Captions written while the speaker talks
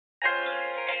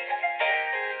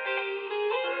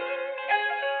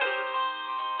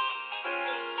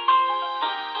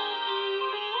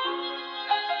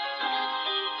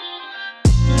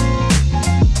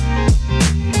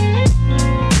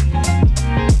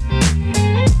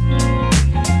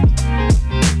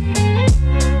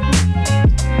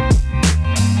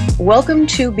Welcome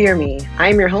to Beer Me.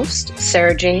 I'm your host,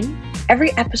 Sarah Jane.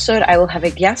 Every episode, I will have a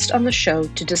guest on the show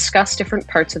to discuss different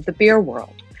parts of the beer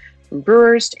world. From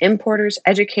brewers to importers,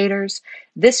 educators,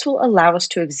 this will allow us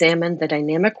to examine the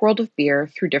dynamic world of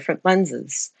beer through different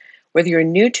lenses. Whether you're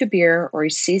new to beer or a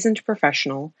seasoned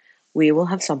professional, we will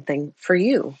have something for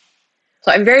you.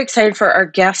 So I'm very excited for our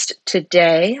guest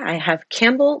today. I have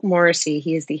Campbell Morrissey.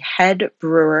 He is the head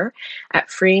brewer at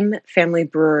Pfriem Family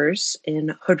Brewers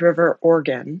in Hood River,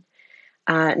 Oregon.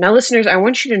 Now, listeners, I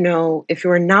want you to know, if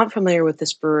you are not familiar with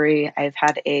this brewery, I've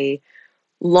had a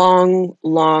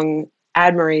long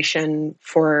admiration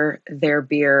for their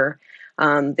beer.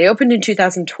 They opened in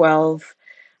 2012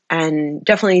 and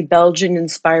definitely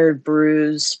Belgian-inspired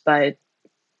brews, but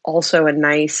also a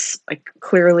nice,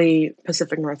 clearly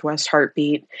Pacific Northwest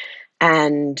heartbeat.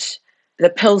 And the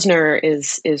Pilsner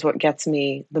is what gets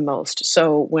me the most.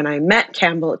 So when I met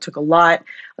Campbell, it took a lot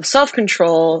of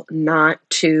self-control not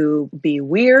to be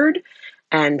weird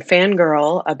and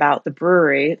fangirl about the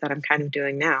brewery that I'm kind of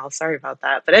doing now. Sorry about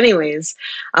that. But anyways,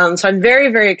 so I'm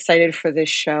very, very excited for this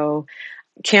show.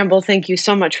 Campbell, thank you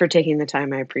so much for taking the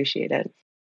time. I appreciate it.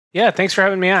 Yeah, thanks for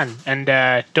having me on. And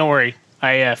don't worry,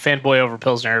 I fanboy over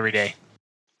Pilsner every day.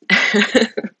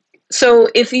 So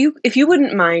if you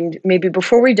wouldn't mind, maybe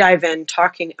before we dive in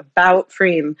talking about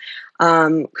Pfriem,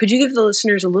 could you give the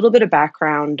listeners a little bit of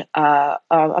background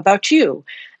about you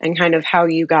and kind of how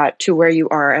you got to where you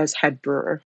are as head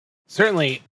brewer?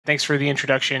 Certainly. Thanks for the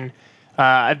introduction.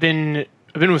 I've been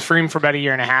with Pfriem for about a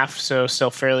year and a half, so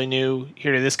still fairly new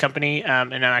here to this company,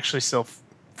 and I'm actually still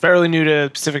fairly new to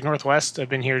Pacific Northwest. I've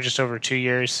been here just over 2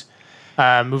 years.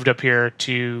 Moved up here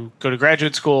to go to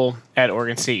graduate school at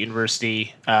Oregon State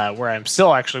University, where I'm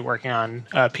still actually working on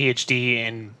a PhD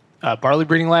in barley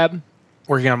breeding lab,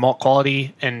 working on malt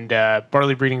quality and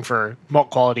barley breeding for malt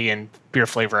quality and beer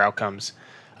flavor outcomes.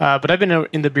 But I've been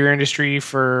in the beer industry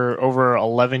for over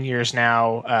 11 years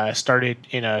now. Started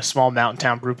in a small mountain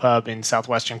town brew pub in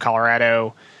southwestern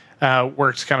Colorado.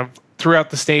 Worked kind of throughout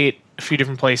the state, a few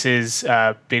different places,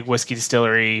 big whiskey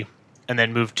distillery, and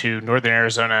then moved to northern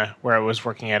Arizona, where I was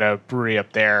working at a brewery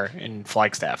up there in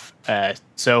Flagstaff.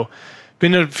 So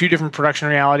been to a few different production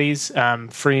realities.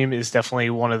 Pfriem is definitely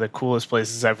one of the coolest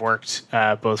places I've worked,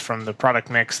 both from the product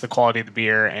mix, the quality of the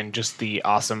beer, and just the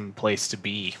awesome place to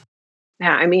be.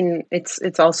 Yeah, I mean,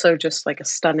 it's also just like a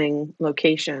stunning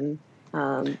location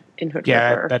in Hood River.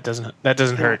 Yeah, that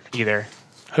doesn't hurt either.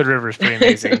 Hood River is pretty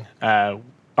amazing.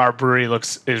 Our brewery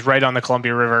is right on the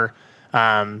Columbia River.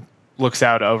 Looks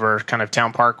out over kind of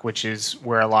Town Park, which is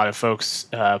where a lot of folks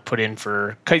put in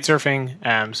for kite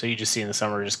surfing. So you just see in the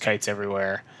summer just kites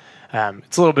everywhere.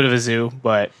 It's a little bit of a zoo,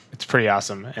 but it's pretty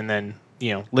awesome. And then,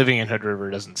 living in Hood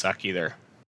River doesn't suck either.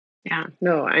 Yeah,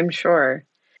 no, I'm sure.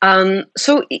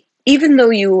 So even though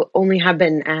you only have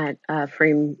been at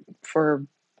Pfriem for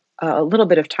a little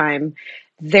bit of time,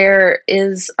 there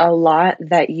is a lot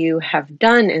that you have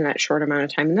done in that short amount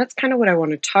of time. And that's kind of what I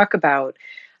want to talk about.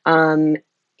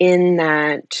 In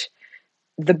that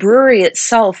the brewery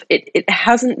itself, it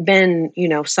hasn't been,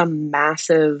 some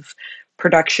massive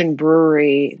production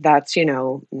brewery that's,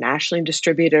 nationally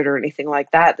distributed or anything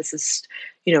like that. This is,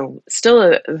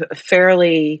 still a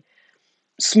fairly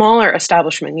smaller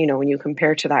establishment, when you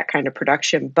compare to that kind of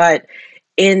production. But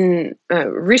in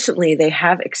recently, they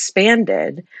have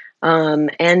expanded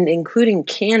and including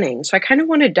canning. So I kind of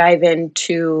want to dive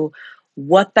into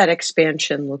what that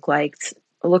expansion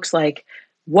looks like,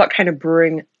 what kind of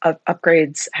brewing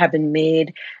upgrades have been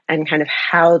made, and kind of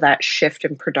how that shift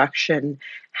in production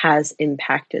has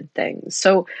impacted things.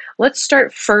 So let's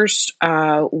start first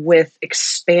with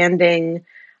expanding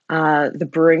the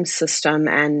brewing system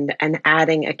and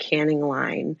adding a canning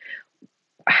line.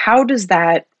 How does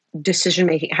that decision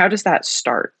making, how does that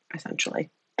start essentially?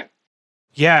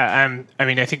 Yeah,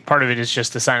 I think part of it is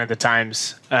just the sign of the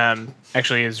times.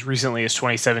 Actually, as recently as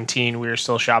 2017, we were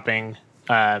still shopping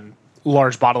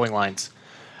large bottling lines.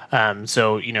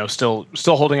 So still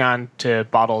holding on to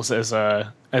bottles as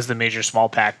the major small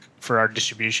pack for our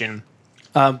distribution.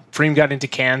 Pfriem got into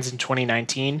cans in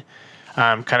 2019,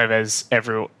 kind of as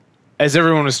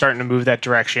everyone was starting to move that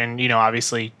direction.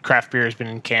 Obviously craft beer has been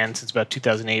in cans since about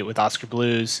 2008 with Oscar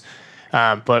Blues,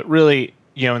 but really,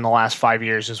 in the last 5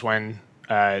 years is when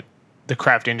the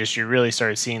craft industry really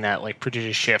started seeing that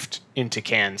prodigious shift into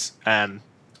cans.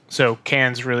 So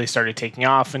cans really started taking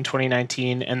off in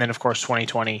 2019, and then of course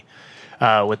 2020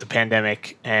 with the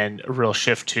pandemic and a real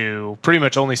shift to pretty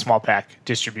much only small pack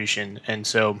distribution. And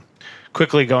so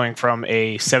quickly going from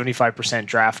a 75%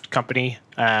 draft company,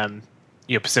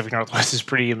 Pacific Northwest is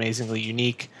pretty amazingly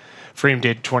unique. Freem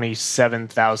did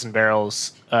 27,000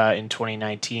 barrels in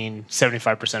 2019.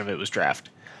 75% of it was draft.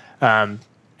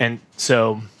 And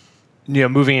so,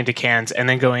 moving into cans and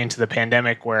then going into the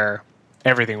pandemic where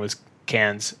everything was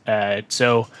cans.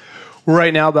 So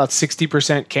right now about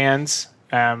 60% cans.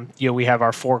 We have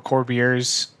our 4 core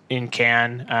beers in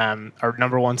can. Our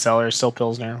number one seller is still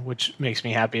Pilsner, which makes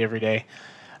me happy every day.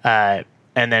 And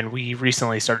then we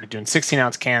recently started doing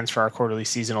 16-ounce cans for our quarterly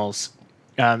seasonals.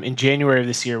 In January of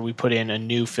this year, we put in a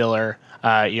new filler.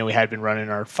 We had been running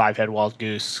our 5-head Wild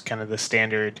Goose, kind of the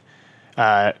standard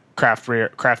craft beer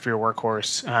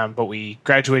workhorse, but we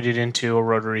graduated into a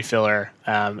rotary filler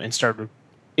and started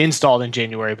installed in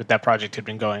January. But that project had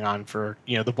been going on for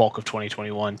the bulk of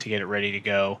 2021 to get it ready to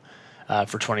go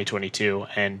for 2022,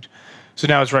 and so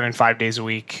now it's running 5 days a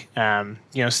week.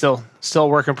 Still a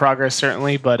work in progress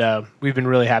certainly, but we've been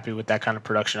really happy with that kind of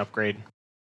production upgrade.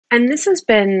 And this has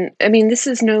been, I mean, this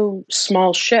is no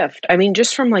small shift. I mean,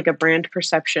 just from like a brand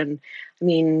perception, I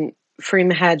mean,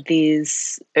 Freem had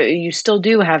these, you still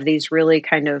do have these really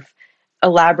kind of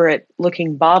elaborate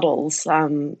looking bottles.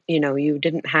 You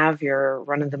didn't have your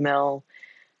run of the mill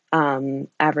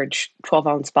average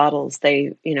 12-ounce bottles.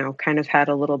 They, kind of had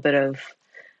a little bit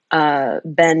of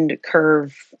bend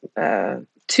curve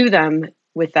to them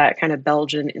with that kind of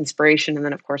Belgian inspiration. And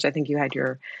then, of course, I think you had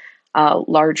your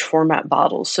large format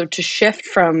bottles. So to shift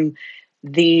from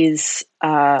these,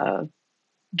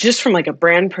 just from like a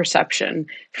brand perception,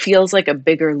 feels like a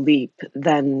bigger leap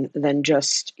than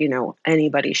just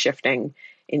anybody shifting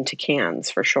into cans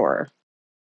for sure.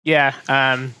 Yeah,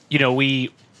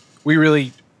 we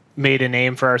really made a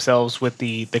name for ourselves with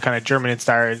the kind of German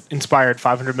inspired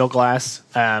 500 ml glass.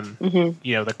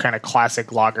 The kind of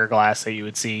classic lager glass that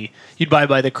you'd buy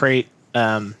by the crate.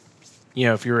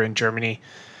 If you were in Germany.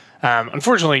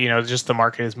 Unfortunately, just the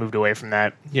market has moved away from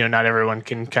that. Not everyone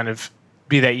can kind of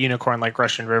be that unicorn like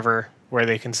Russian River, where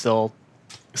they can still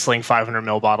sling 500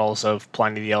 ml bottles of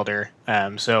Pliny the Elder.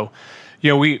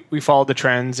 We followed the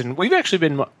trends, and we've actually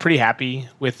been pretty happy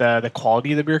with the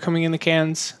quality of the beer coming in the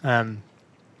cans.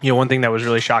 One thing that was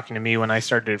really shocking to me when I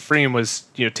started at Freem was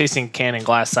tasting can and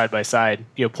glass side by side.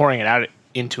 Pouring it out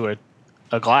into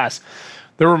a glass.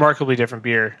 They're remarkably different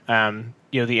beer.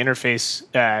 The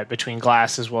interface between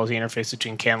glass as well as the interface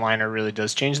between can liner really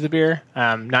does change the beer.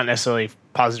 Not necessarily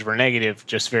positive or negative,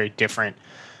 just very different.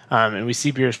 And we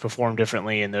see beers perform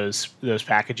differently in those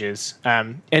packages.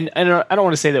 And I don't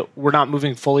want to say that we're not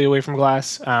moving fully away from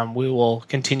glass. We will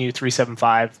continue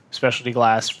 375 specialty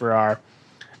glass for our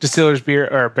distillers beer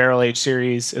or barrel aged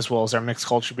series, as well as our mixed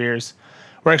culture beers.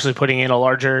 We're actually putting in a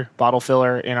larger bottle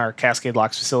filler in our Cascade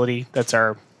Locks facility. That's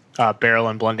our barrel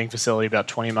and blending facility about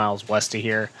 20 miles west of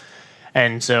here.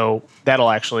 And so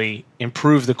that'll actually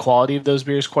improve the quality of those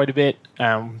beers quite a bit.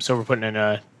 So we're putting in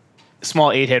a small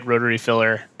 8-head rotary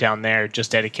filler down there just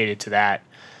dedicated to that.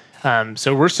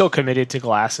 So we're still committed to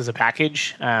glass as a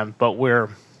package, but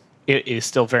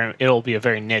it'll be a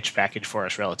very niche package for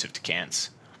us relative to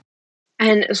cans.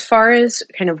 And as far as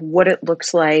kind of what it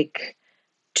looks like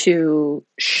to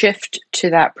shift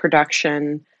to that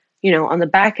production, on the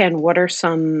back end, what are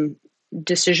some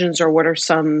decisions or what are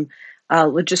some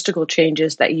logistical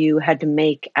changes that you had to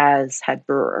make as head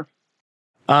brewer?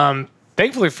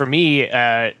 Thankfully for me,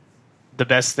 the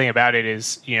best thing about it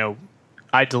is,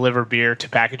 I deliver beer to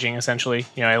packaging essentially.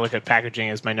 I look at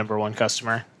packaging as my number one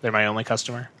customer. They're my only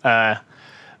customer.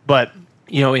 But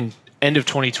in end of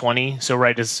 2020, so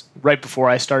right before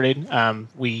I started,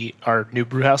 our new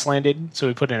brew house landed. So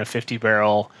we put in a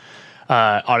 50-barrel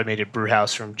automated brew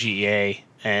house from GEA,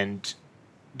 and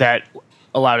that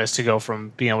allowed us to go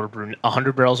from being able to brew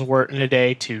 100 barrels of wort in a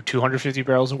day to 250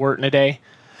 barrels of wort in a day.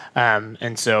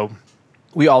 And so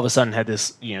we all of a sudden had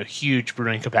this huge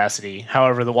brewing capacity.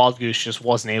 However, the Wild Goose just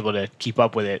wasn't able to keep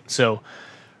up with it. So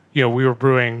we were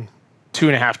brewing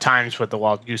 2.5 times what the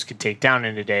Wild Goose could take down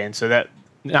in a day. And so that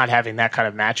not having that kind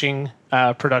of matching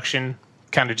production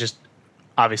kind of just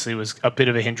obviously was a bit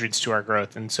of a hindrance to our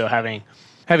growth. And so having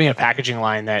a packaging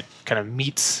line that kind of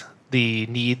meets the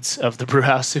needs of the brew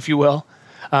house, if you will,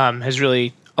 has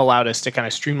really allowed us to kind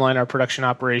of streamline our production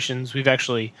operations. We've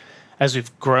actually, as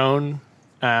we've grown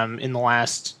in the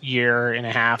last year and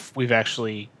a half, we've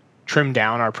actually trimmed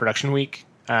down our production week.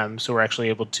 So we're actually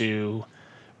able to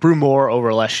brew more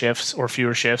over less shifts or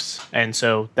fewer shifts. And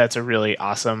so that's a really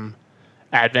awesome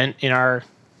advent in our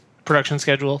production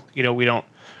schedule. We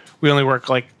only work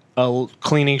like a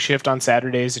cleaning shift on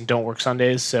Saturdays and don't work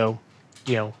Sundays. So,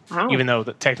 even though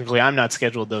technically I'm not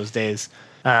scheduled those days,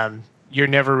 you're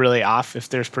never really off if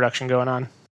there's production going on.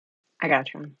 I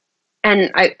gotcha.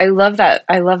 And I love that.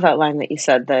 I love that line that you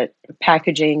said that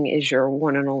packaging is your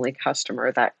one and only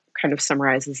customer. That kind of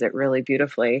summarizes it really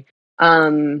beautifully.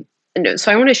 So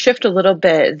I want to shift a little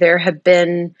bit. There have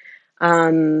been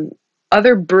um,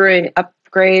 other brewing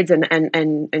upgrades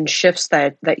and shifts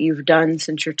that you've done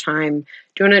since your time.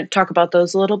 Do you want to talk about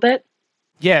those a little bit?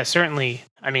 Yeah, certainly.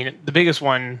 I mean, the biggest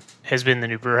one has been the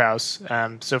new brew house.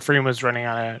 So Freem was running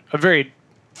on a very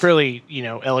fairly,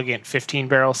 elegant 15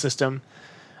 barrel system.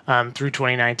 Through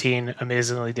 2019,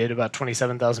 amazingly did about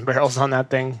 27,000 barrels on that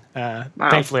thing. Wow.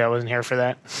 Thankfully, I wasn't here for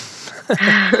that.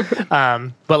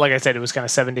 But like I said, it was kind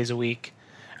of 7 days a week,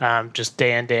 just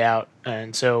day in, day out.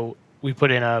 And so we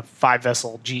put in a 5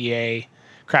 vessel GEA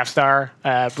Craft Star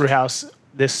brew house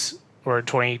this or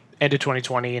 20 end of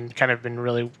 2020, and kind of been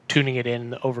really tuning it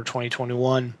in over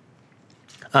 2021.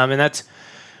 And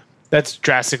that's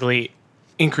drastically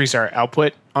increased our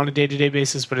output on a day-to-day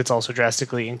basis, but it's also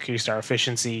drastically increased our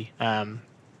efficiency.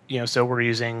 So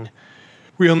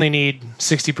we only need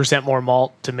 60% more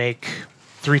malt to make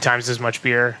 3 times as much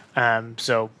beer.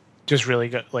 So just really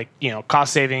good,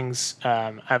 cost savings.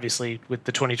 Obviously, with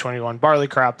the 2021 barley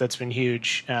crop, that's been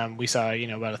huge. We saw,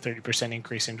 about a 30%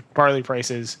 increase in barley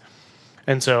prices.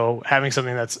 And so having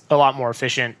something that's a lot more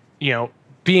efficient,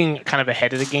 being kind of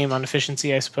ahead of the game on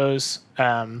efficiency, I suppose,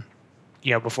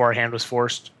 before our hand was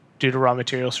forced due to raw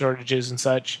material shortages and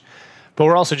such. But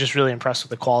we're also just really impressed with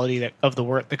the quality of the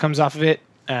work that comes off of it.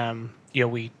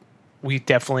 We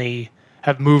definitely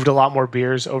have moved a lot more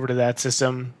beers over to that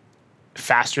system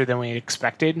faster than we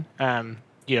expected. When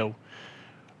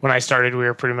I started, we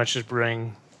were pretty much just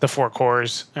brewing the 4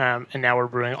 cores, and now we're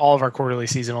brewing all of our quarterly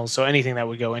seasonals. So anything that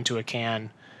would go into a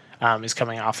can is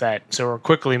coming off that. So we're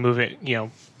quickly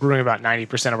brewing about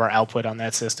 90% of our output on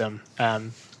that system,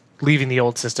 leaving the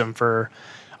old system for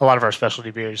a lot of our specialty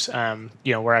beers.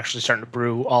 We're actually starting to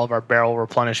brew all of our barrel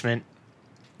replenishment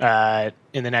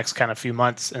in the next kind of few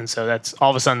months. And so that's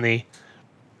all of a sudden the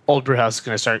old brew house is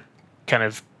going to start kind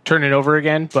of turning over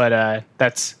again. But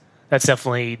that's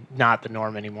definitely not the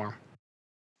norm anymore.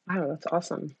 Wow, that's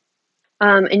awesome.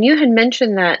 And you had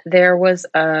mentioned that there was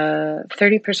a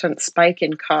 30% spike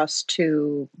in cost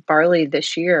to barley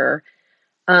this year.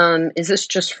 Is this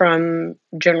just from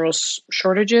general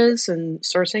shortages and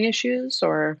sourcing issues,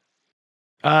 or?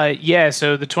 Yeah,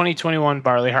 so the 2021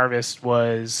 barley harvest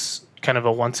was kind of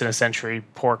a once in a century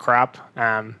poor crop.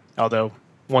 Although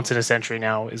once in a century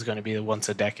now is going to be the once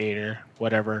a decade or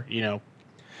whatever,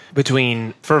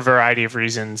 for a variety of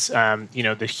reasons.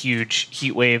 The huge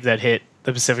heat wave that hit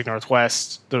the Pacific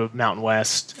Northwest, the Mountain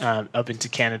West, up into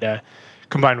Canada,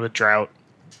 combined with drought,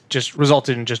 just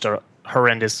resulted in just a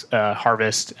horrendous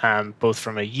harvest, both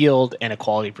from a yield and a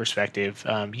quality perspective.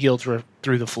 Yields were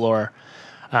through the floor,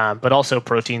 but also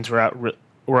proteins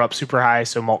were up super high,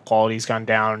 so malt quality's gone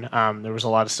down. There was a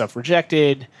lot of stuff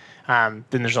rejected. Then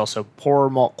there's also poor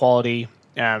malt quality.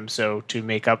 So to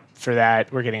make up for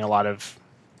that, we're getting a lot of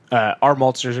our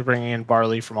maltsters are bringing in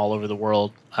barley from all over the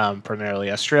world,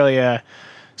 primarily Australia,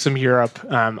 some Europe.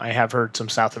 I have heard some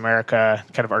South America,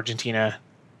 kind of Argentina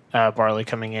barley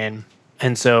coming in.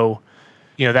 And so,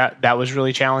 that was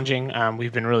really challenging.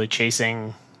 We've been really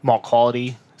chasing malt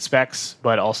quality specs,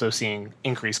 but also seeing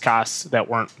increased costs that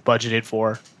weren't budgeted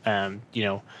for.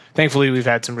 Thankfully, we've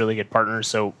had some really good partners,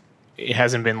 so it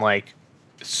hasn't been like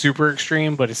super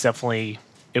extreme, but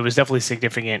it was definitely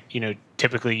significant.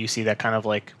 Typically you see that kind of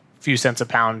like few cents a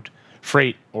pound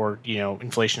freight or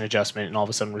inflation adjustment, and all of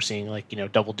a sudden we're seeing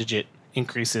double digit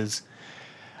increases.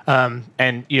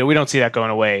 And we don't see that going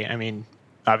away. I mean,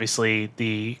 obviously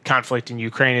the conflict in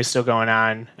Ukraine is still going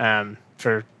on.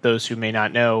 For those who may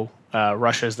not know,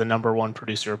 Russia is the number 1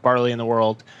 producer of barley in the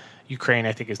world. Ukraine,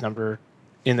 I think, is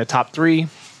in the top 3.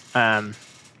 And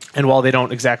while they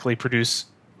don't exactly produce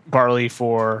barley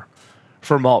for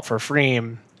malt for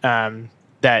Freem,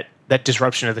 that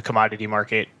disruption of the commodity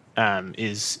market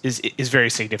is very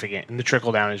significant, and the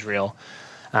trickle down is real.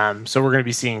 So we're going to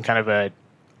be seeing kind of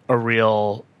a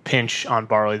real pinch on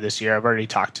barley this year. I've already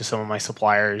talked to some of my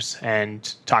suppliers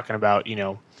and talking about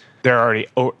they're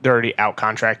already out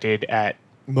contracted at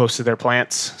most of their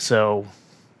plants. So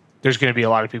there's going to be a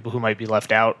lot of people who might be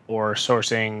left out or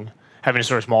having to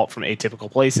source malt from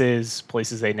atypical places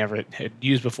they never had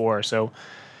used before. So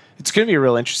it's going to be a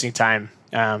real interesting time.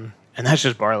 And that's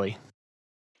just barley.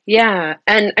 Yeah.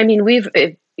 And I mean,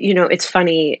 it's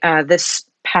funny, this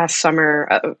past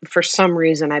summer, for some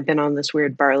reason, I've been on this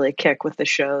weird barley kick with the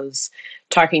shows,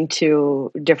 talking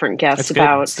to different guests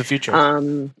about it's the future.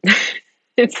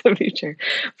 It's the future,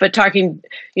 but talking,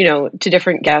 to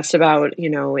different guests about,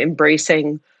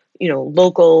 embracing,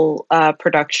 local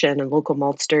production and local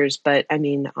maltsters. But I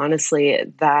mean, honestly,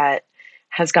 that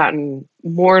has gotten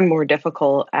more and more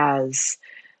difficult as,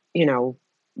 you know,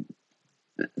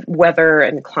 weather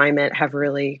and climate have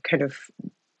really kind of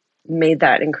made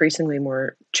that increasingly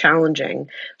more challenging.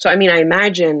 So, I mean, I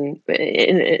imagine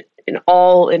in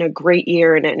a great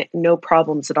year and no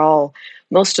problems at all,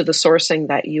 most of the sourcing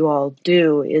that you all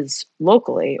do is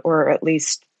locally or at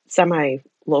least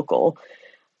semi-local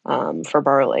for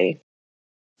barley.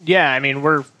 Yeah, I mean,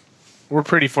 we're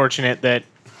pretty fortunate that,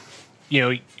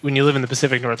 when you live in the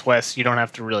Pacific Northwest, you don't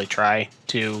have to really try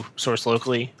to source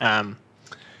locally.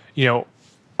 You know,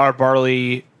 our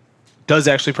barley does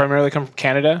actually primarily come from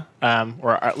Canada,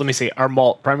 let me say, our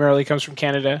malt primarily comes from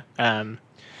Canada. In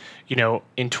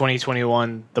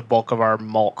 2021, the bulk of our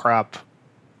malt crop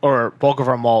or bulk of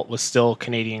our malt was still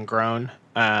Canadian grown.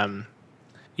 Our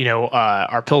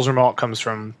Pilsner malt comes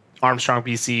from Armstrong,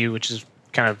 BC, which is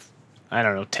kind of, I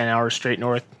don't know, 10 hours straight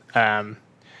north. And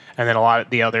then a lot of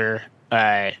the other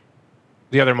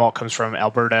malt comes from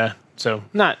Alberta, so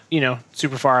not,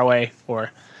 super far away,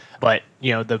 but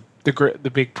the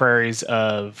big prairies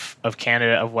of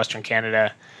Canada, of Western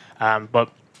Canada. But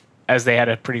as they had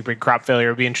a pretty big crop failure,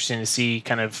 it'd be interesting to see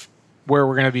kind of where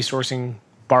we're going to be sourcing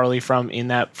barley from in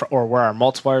that, or where our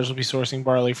malt suppliers will be sourcing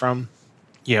barley from.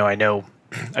 I know,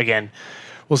 again,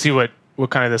 we'll see what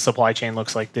kind of the supply chain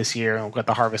looks like this year and what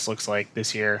the harvest looks like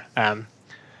this year.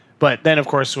 But then, of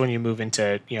course, when you move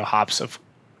into hops,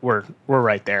 we're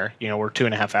right there. We're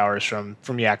 2.5 hours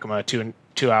from Yakima, 2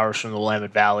 hours from the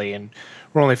Willamette Valley, and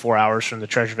we're only 4 hours from the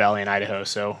Treasure Valley in Idaho.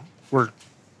 So we're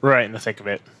right in the thick of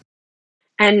it.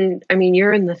 And I mean,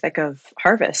 you're in the thick of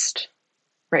harvest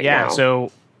right now. Yeah.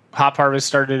 So hop harvest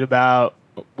started about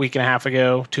a week and a half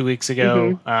ago, 2 weeks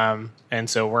ago, and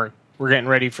so we're getting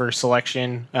ready for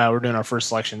selection. We're doing our first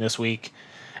selection this week.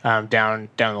 Down in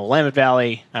the Willamette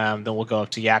Valley. Then we'll go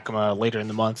up to Yakima later in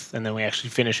the month, and then we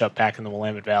actually finish up back in the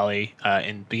Willamette Valley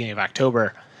in the beginning of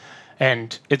October.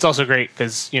 And it's also great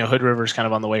because Hood River is kind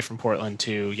of on the way from Portland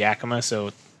to Yakima,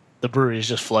 so the brewery is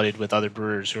just flooded with other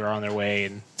brewers who are on their way,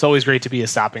 and it's always great to be a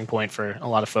stopping point for a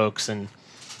lot of folks and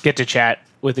get to chat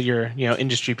with your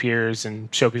industry peers and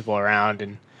show people around.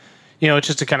 And it's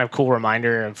just a kind of cool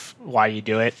reminder of why you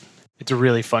do it. It's a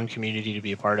really fun community to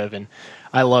be a part of, and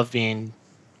I love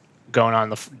going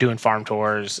on doing farm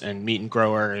tours and meeting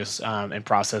growers and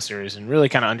processors and really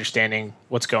kind of understanding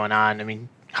what's going on. I mean,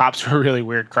 hops are a really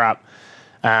weird crop,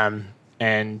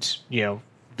 and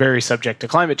very subject to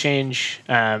climate change.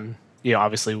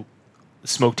 Obviously,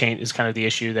 smoke taint is kind of the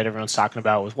issue that everyone's talking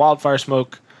about with wildfire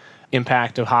smoke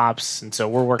impact of hops, and so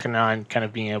we're working on kind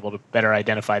of being able to better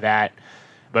identify that.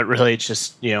 But really, it's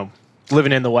just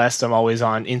living in the West, I'm always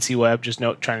on INCIWeb, just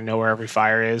trying to know where every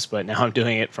fire is. But now I'm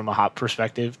doing it from a hop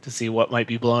perspective to see what might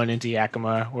be blowing into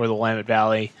Yakima or the Willamette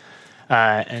Valley,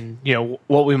 and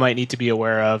what we might need to be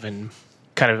aware of and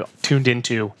kind of tuned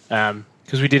into.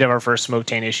 Because we did have our first smoke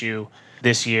taint issue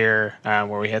this year,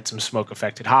 where we had some smoke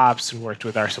affected hops and worked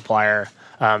with our supplier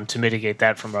to mitigate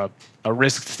that from a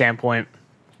risk standpoint.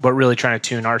 But really trying to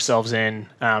tune ourselves in,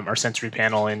 our sensory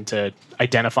panel into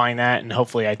identifying that and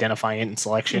hopefully identifying it in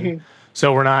selection. Mm-hmm.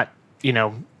 So we're not,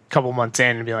 a couple months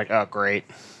in and being like, oh, great.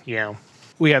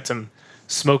 We had some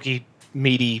smoky,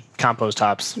 meaty compost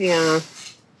hops. Yeah.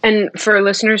 And for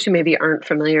listeners who maybe aren't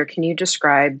familiar, can you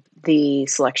describe the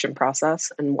selection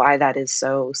process and why that is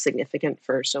so significant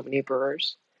for so many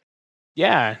brewers?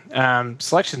 Yeah.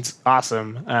 Selection's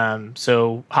awesome.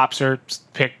 So hops are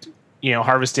picked,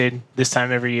 harvested this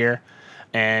time every year,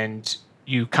 and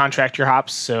you contract your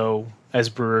hops. So as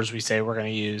brewers, we say we're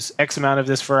going to use X amount of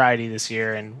this variety this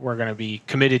year, and we're going to be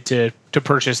committed to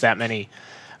purchase that many.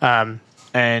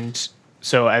 And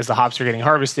so as the hops are getting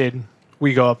harvested,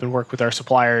 we go up and work with our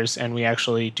suppliers, and we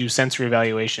actually do sensory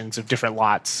evaluations of different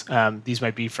lots. These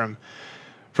might be from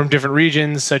different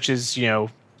regions, such as,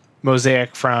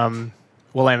 Mosaic from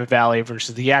Willamette Valley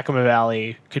versus the Yakima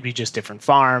Valley. Could be just different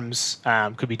farms,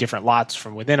 could be different lots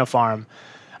from within a farm.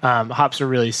 Hops are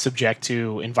really subject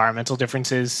to environmental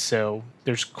differences, so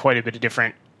there's quite a bit of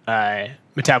different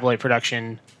metabolite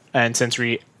production and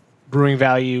sensory brewing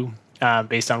value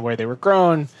based on where they were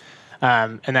grown,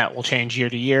 and that will change year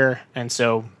to year. And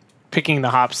so picking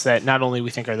the hops that not only we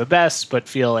think are the best, but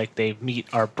feel like they meet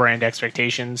our brand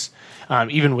expectations,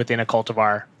 even within a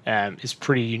cultivar, is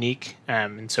pretty unique.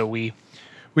 And so we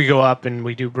go up and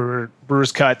we do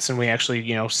brewer's cuts, and we actually,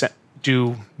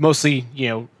 do mostly,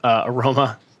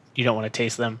 aroma. You don't want to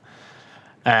taste them,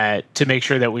 to make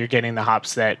sure that we're getting the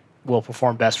hops that will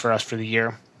perform best for us for the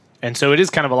year. And so it is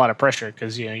kind of a lot of pressure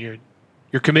because, you're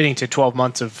committing to 12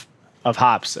 months of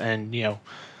hops, and,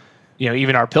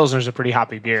 even our Pilsner is a pretty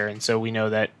hoppy beer. And so we know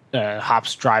that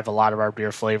hops drive a lot of our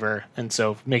beer flavor, and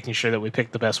so making sure that we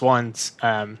pick the best ones.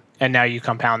 And now you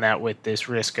compound that with this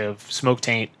risk of smoke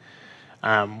taint,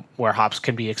 where hops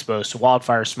can be exposed to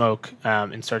wildfire smoke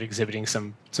and start exhibiting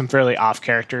some fairly off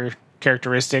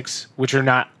characteristics, which are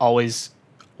not always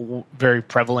very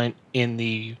prevalent in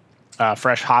the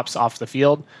fresh hops off the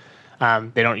field.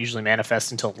 They don't usually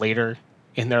manifest until later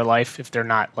in their life if they're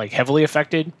not like heavily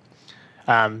affected.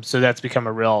 So that's become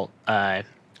a real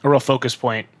focus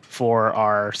point for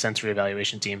our sensory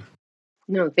evaluation team.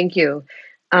 No, thank you.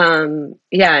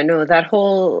 Yeah, no, that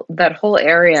whole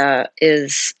area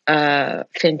is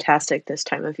fantastic this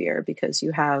time of year because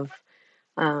you have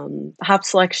hop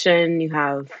selection, you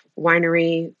have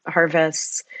winery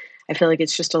harvests. I feel like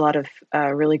it's just a lot of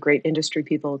really great industry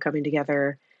people coming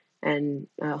together and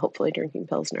hopefully drinking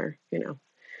Pilsner,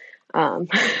 Um,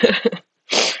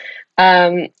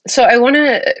 so I want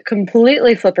to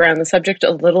completely flip around the subject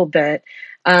a little bit.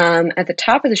 At the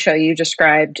top of the show, you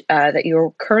described that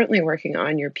you're currently working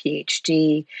on your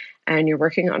PhD and you're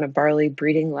working on a barley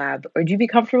breeding lab. Would you be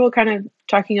comfortable kind of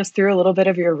talking us through a little bit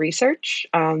of your research,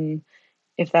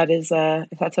 if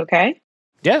that's okay?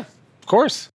 Yeah, of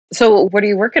course. So, what are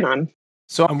you working on?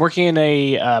 So I'm working in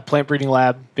a plant breeding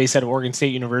lab based out of Oregon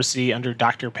State University under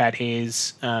Dr. Pat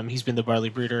Hayes. He's been the barley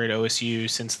breeder at OSU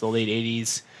since the late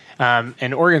 80s.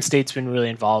 And Oregon State's been really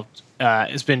involved.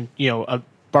 It's been, a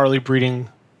barley breeding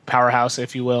powerhouse,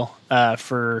 if you will,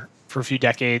 for a few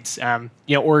decades.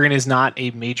 Oregon is not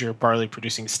a major barley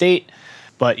producing state,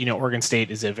 but, Oregon State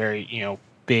is a very,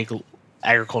 big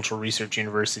agricultural research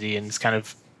university and is kind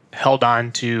of held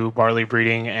on to barley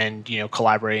breeding and,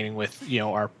 collaborating with,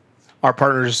 our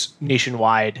partners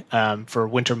nationwide for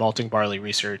winter malting barley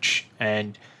research.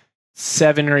 And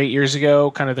 7 or 8 years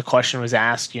ago, kind of the question was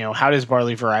asked, how does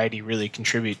barley variety really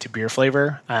contribute to beer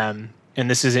flavor? And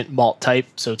this isn't malt type,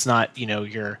 so it's not,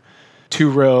 your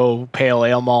 2-row pale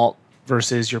ale malt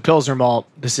versus your Pilsner malt.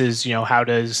 This is, how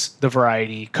does the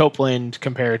variety Copeland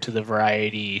compare to the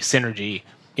variety Synergy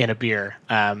in a beer?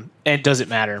 And does it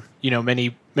matter?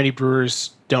 Many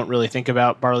brewers don't really think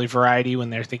about barley variety when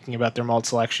they're thinking about their malt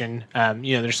selection.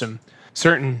 There's some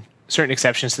certain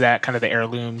exceptions to that, kind of the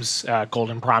heirlooms,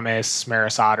 Golden Promise,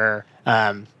 Maris Otter,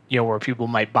 where people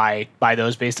might buy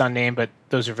those based on name, but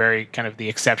those are very kind of the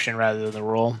exception rather than the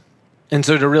rule. And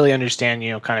so to really understand,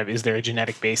 kind of is there a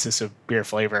genetic basis of beer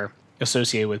flavor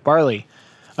associated with barley?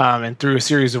 And through a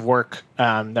series of work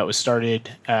that was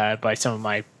started by some of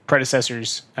my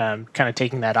predecessors, kind of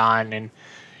taking that on, and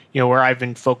where I've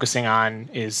been focusing on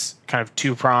is kind of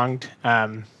two-pronged,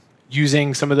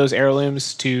 using some of those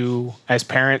heirlooms as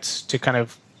parents to kind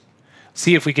of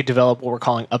see if we could develop what we're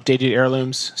calling updated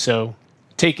heirlooms. So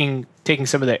taking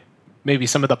some of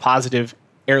the positive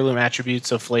heirloom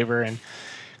attributes of flavor and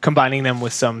combining them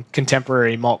with some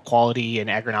contemporary malt quality and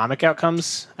agronomic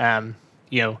outcomes.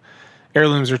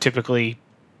 Heirlooms are typically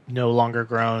no longer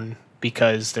grown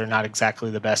because they're not exactly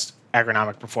the best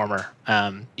agronomic performer.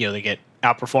 They get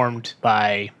outperformed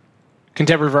by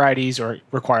contemporary varieties or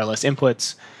require less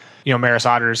inputs. Maris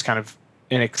Otter is kind of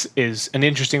is an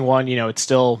interesting one. It's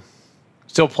still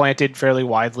planted fairly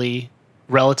widely,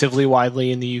 relatively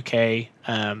widely in the UK.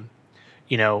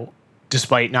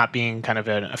 Despite not being kind of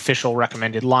an official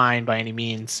recommended line by any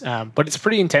means, but it's a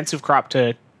pretty intensive crop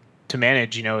to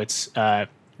manage. It's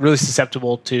really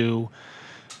susceptible to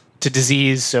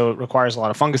disease, so it requires a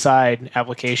lot of fungicide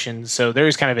applications. So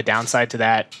there's kind of a downside to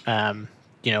that.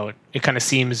 It kind of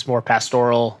seems more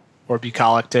pastoral or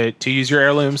bucolic to use your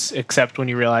heirlooms, except when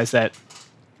you realize that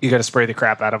you got to spray the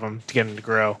crap out of them to get them to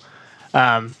grow.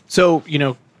 So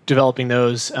developing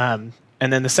those. And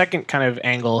then the second kind of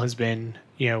angle has been,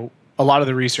 a lot of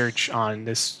the research on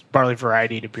this barley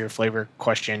variety to beer flavor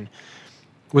question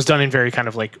was done in very kind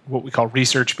of like what we call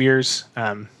research beers.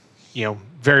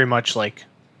 Very much like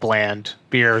bland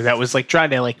beer that was like trying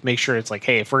to like make sure it's like,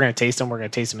 hey, if we're going to taste them, we're going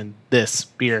to taste them in this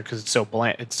beer because it's so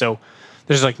bland.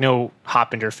 There's like no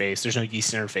hop interface. There's no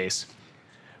yeast interface.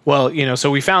 Well,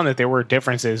 so we found that there were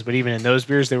differences, but even in those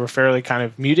beers, they were fairly kind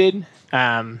of muted.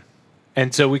 And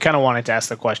so we kind of wanted to ask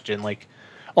the question, like,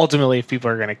 ultimately, if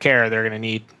people are going to care, they're going to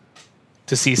need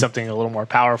to see something a little more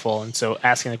powerful. And so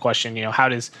asking the question, how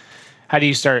does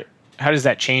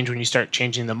that change when you start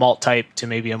changing the malt type to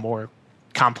maybe a more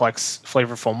complex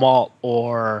flavorful malt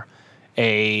or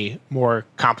a more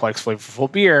complex flavorful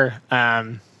beer,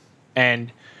 and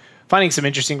finding some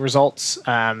interesting results.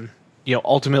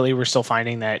 Ultimately we're still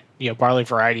finding that, barley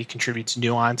variety contributes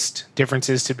nuanced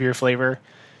differences to beer flavor,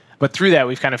 but through that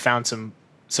we've kind of found some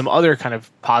other kind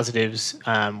of positives.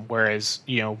 Whereas,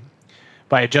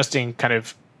 by adjusting kind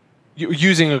of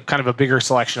using a kind of a bigger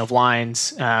selection of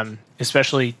lines, and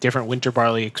especially different winter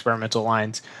barley experimental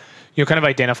lines, kind of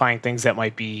identifying things that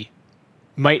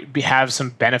have some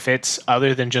benefits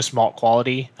other than just malt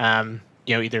quality.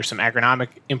 Either some agronomic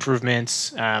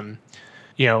improvements, and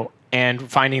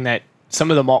finding that some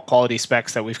of the malt quality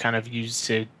specs that we've kind of used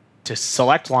to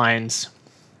select lines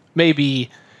may be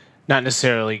not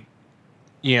necessarily,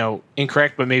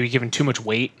 incorrect, but maybe given too much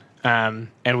weight. And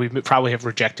we probably have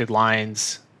rejected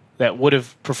lines that would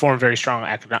have performed very strong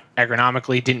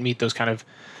agronomically, didn't meet those kind of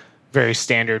very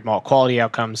standard malt quality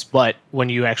outcomes. But when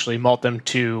you actually malt them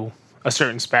to a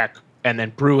certain spec and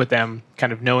then brew with them,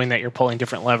 kind of knowing that you're pulling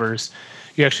different levers,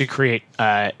 you actually create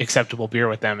acceptable beer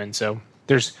with them. And so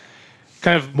there's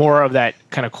kind of more of that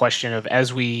kind of question of,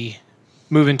 as we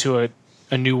move into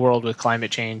a new world with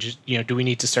climate change, do we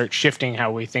need to start shifting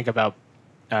how we think about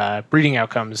breeding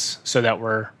outcomes so that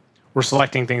we're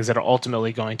selecting things that are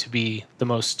ultimately going to be have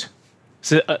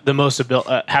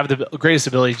the greatest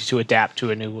ability to adapt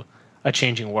to a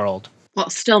changing world, while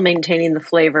still maintaining the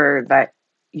flavor that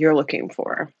you're looking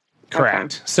for.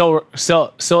 Correct. Okay.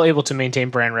 Still able to maintain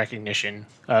brand recognition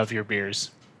of your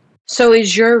beers. So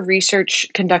is your research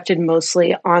conducted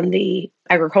mostly on the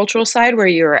agricultural side, where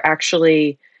you're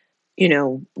actually,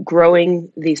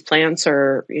 growing these plants,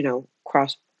 or,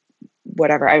 cross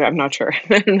whatever? I'm not sure.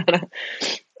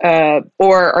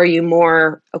 Or are you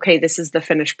more, okay, this is the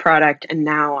finished product and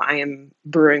now I am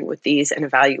brewing with these and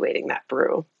evaluating that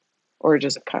brew? Or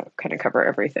does it kind of cover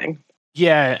everything?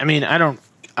 Yeah, I mean,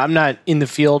 I'm not in the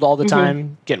field all the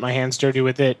time, getting my hands dirty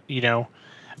with it,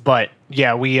 But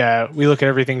yeah, we look at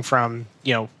everything from,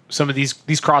 some of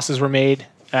these crosses were made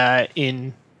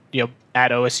in,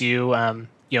 at OSU,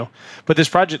 but this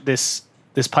project, this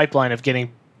pipeline of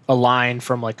getting a line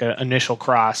from like an initial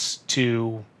cross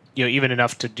to, even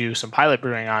enough to do some pilot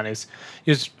brewing on is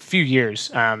a few years,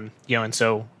 and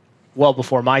so well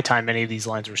before my time, many of these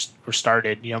lines were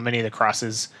started. Many of the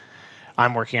crosses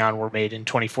I'm working on were made in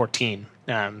 2014.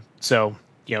 So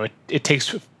it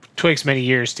takes many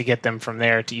years to get them from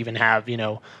there to even have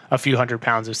a few 100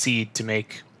 pounds of seed to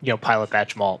make pilot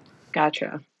batch malt.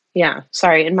 Gotcha. Yeah.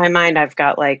 Sorry, in my mind I've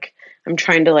got I'm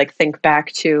trying to think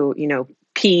back to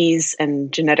peas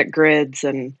and genetic grids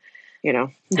and Yeah.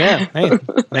 Hey,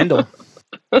 Mendel.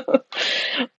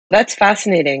 That's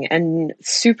fascinating and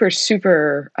super,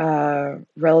 super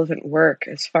relevant work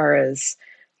as far as,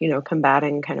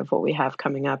 combating kind of what we have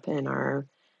coming up in our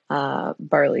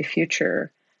barley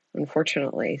future,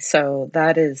 unfortunately. So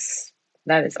that is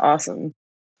awesome.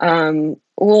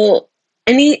 Well,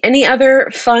 any other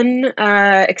fun,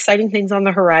 exciting things on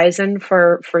the horizon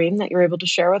for Pfriem that you're able to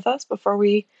share with us before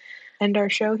we end our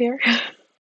show here?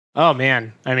 Oh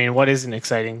man, I mean, what isn't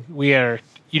exciting? We are,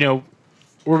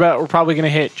 we're probably going to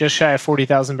hit just shy of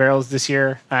 40,000 barrels this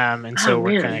year, and so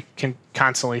we're kind of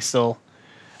constantly still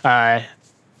trying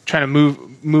to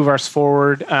move us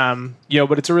forward.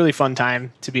 But it's a really fun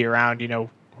time to be around. We're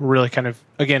really kind of,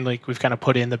 again, we've kind of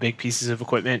put in the big pieces of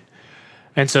equipment,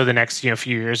 and so the next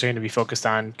few years are going to be focused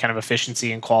on kind of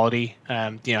efficiency and quality.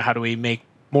 How do we make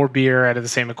more beer out of the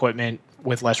same equipment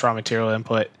with less raw material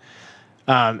input?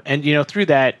 And through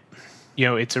that,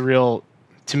 it's a real,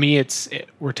 to me,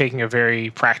 we're taking a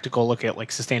very practical look at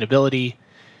sustainability.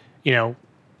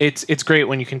 It's great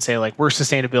when you can say we're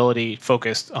sustainability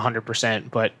focused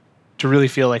 100%, but to really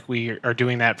feel like we are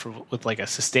doing that with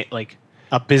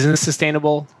a business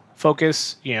sustainable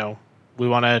focus, we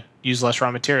want to use less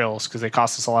raw materials because they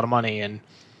cost us a lot of money and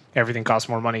everything costs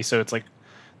more money. So it's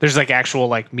there's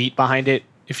actual meat behind it,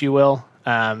 if you will.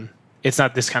 It's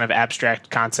not this kind of abstract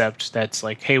concept that's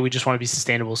hey, we just want to be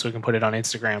sustainable so we can put it on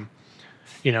Instagram.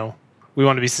 We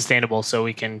want to be sustainable so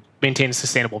we can maintain a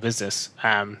sustainable business.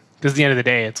 Because at the end of the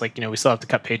day, it's we still have to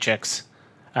cut paychecks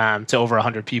to over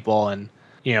 100 people, and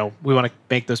we want to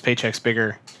make those paychecks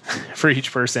bigger for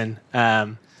each person.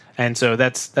 And so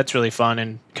that's really fun,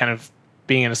 and kind of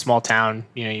being in a small town,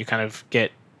 you kind of can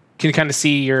kind of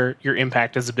see your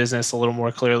impact as a business a little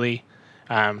more clearly.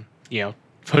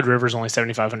 Hood River is only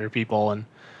 7,500 people, and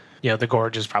the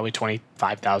Gorge is probably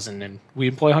 25,000, and we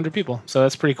employ 100 people, so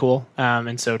that's pretty cool.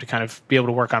 And so to kind of be able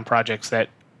to work on projects that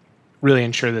really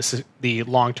ensure the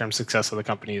long-term success of the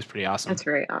company is pretty awesome. That's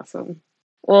very awesome.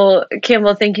 Well,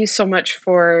 Campbell, thank you so much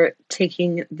for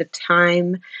taking the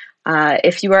time.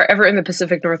 If you are ever in the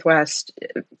Pacific Northwest,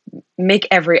 make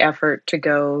every effort to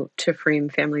go to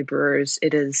Pfriem Family Brewers.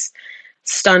 It is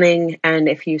stunning, and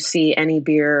if you see any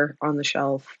beer on the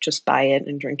shelf, just buy it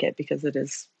and drink it, because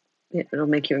it'll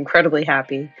make you incredibly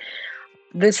happy.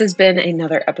 This has been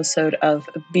another episode of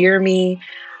Beer Me.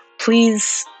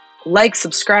 Please Like,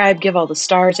 subscribe, give all the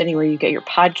stars anywhere you get your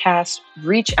podcast.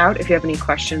 Reach out if you have any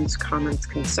questions, comments,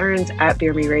 concerns at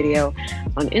Beer Me Radio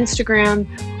on Instagram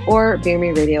or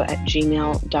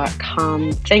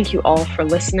beermeradio@gmail.com. Thank you all for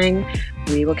listening.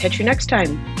 We will catch you next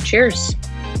time. Cheers.